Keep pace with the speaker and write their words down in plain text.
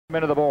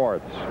into the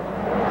boards.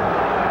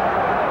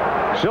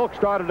 Silk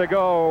started to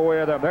go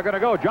with them. They're going to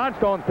go.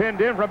 Johnstone's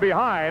pinned in from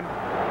behind.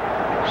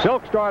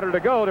 Silk started to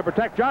go to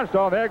protect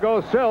Johnstone. There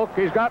goes Silk.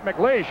 He's got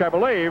MacLeish, I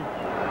believe.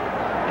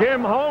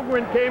 Jim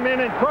Holmgren came in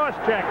and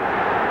cross-checked.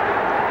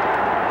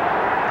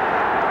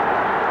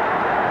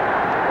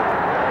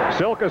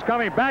 Silk is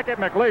coming back at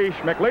MacLeish.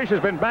 MacLeish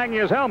has been banging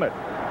his helmet.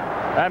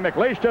 And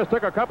MacLeish just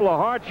took a couple of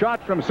hard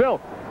shots from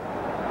Silk.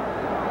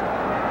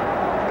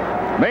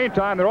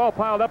 Meantime, they're all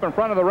piled up in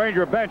front of the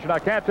Ranger bench, and I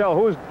can't tell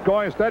who's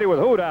going steady with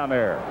who down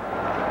there.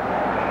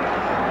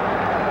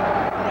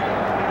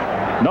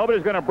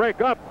 Nobody's going to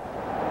break up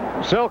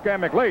Silk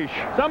and MacLeish.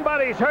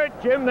 Somebody's hurt,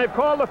 Jim. They've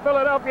called the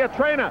Philadelphia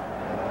trainer.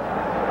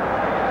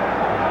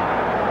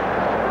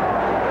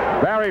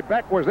 Barry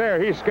Beck was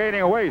there. He's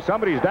skating away.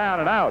 Somebody's down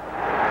and out.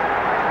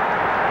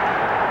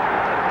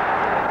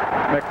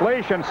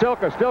 MacLeish and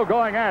Silk are still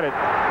going at it.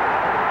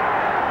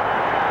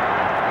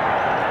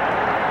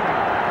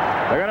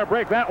 They're going to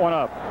break that one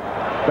up.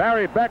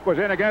 Barry Beck was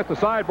in against the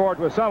sideboard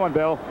with someone,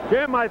 Bill.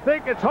 Jim, I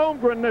think it's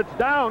Holmgren that's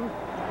down.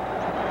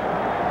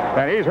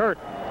 And he's hurt.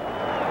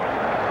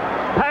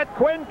 Pat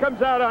Quinn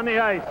comes out on the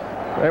ice.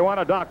 They want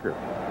a doctor.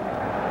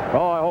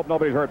 Oh, I hope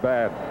nobody's hurt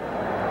bad.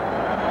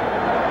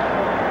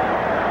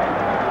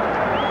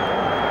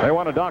 They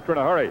want a doctor in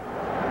a hurry.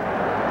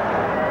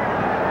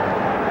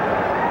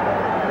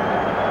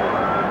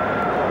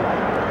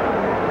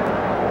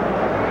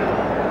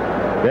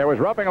 There was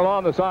roughing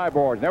along the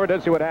sideboards. Never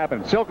did see what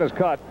happened. Silk is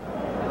cut.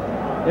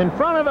 In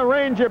front of the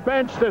Ranger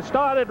bench, they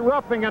started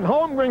roughing, and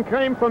Holmgren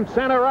came from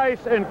center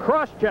ice and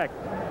cross-checked.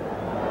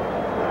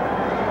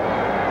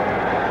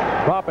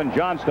 Pop and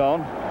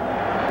Johnstone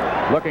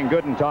looking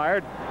good and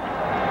tired.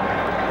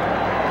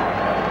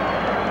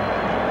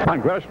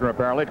 On Gressner,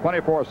 apparently.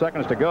 24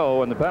 seconds to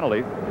go in the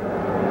penalty.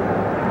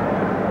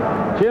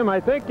 Jim, I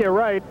think you're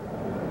right.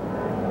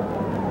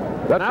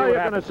 Now you're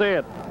going to see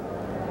it.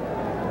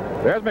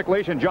 There's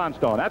MacLeish and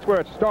Johnstone. That's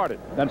where it started.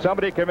 Then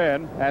somebody came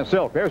in, and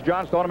Silk. There's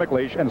Johnstone and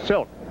MacLeish and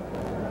Silk.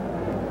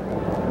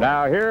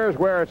 Now here's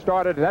where it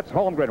started. That's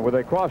Holmgren with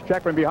a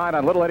cross-check from behind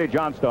on Little Eddie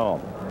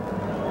Johnstone.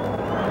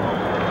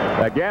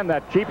 Again,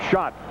 that cheap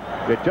shot.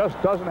 It just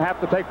doesn't have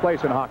to take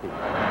place in hockey.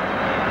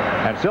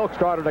 And Silk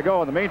started to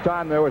go. In the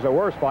meantime, there was a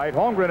worse fight.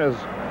 Holmgren is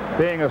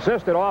being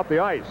assisted off the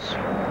ice.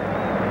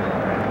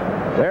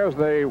 There's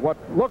what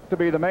looked to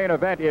be the main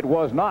event. It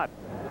was not.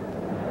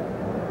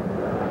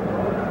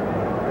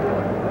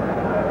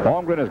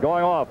 Holmgren is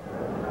going off.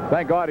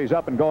 Thank God he's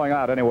up and going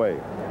out anyway.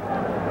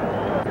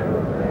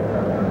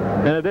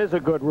 And it is a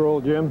good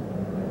rule, Jim.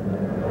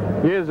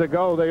 Years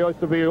ago, they used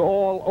to be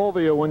all over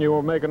you when you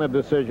were making a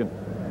decision.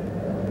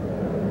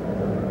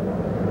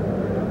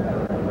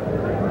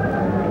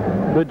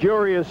 The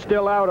jury is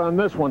still out on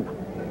this one.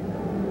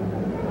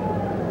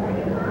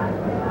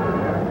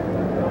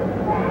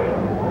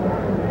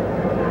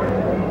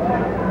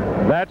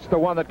 That's the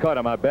one that cut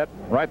him, I bet.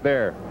 Right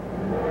there.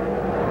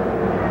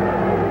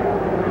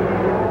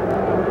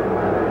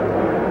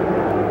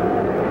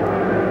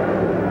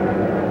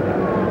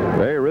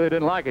 They really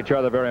didn't like each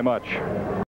other very much.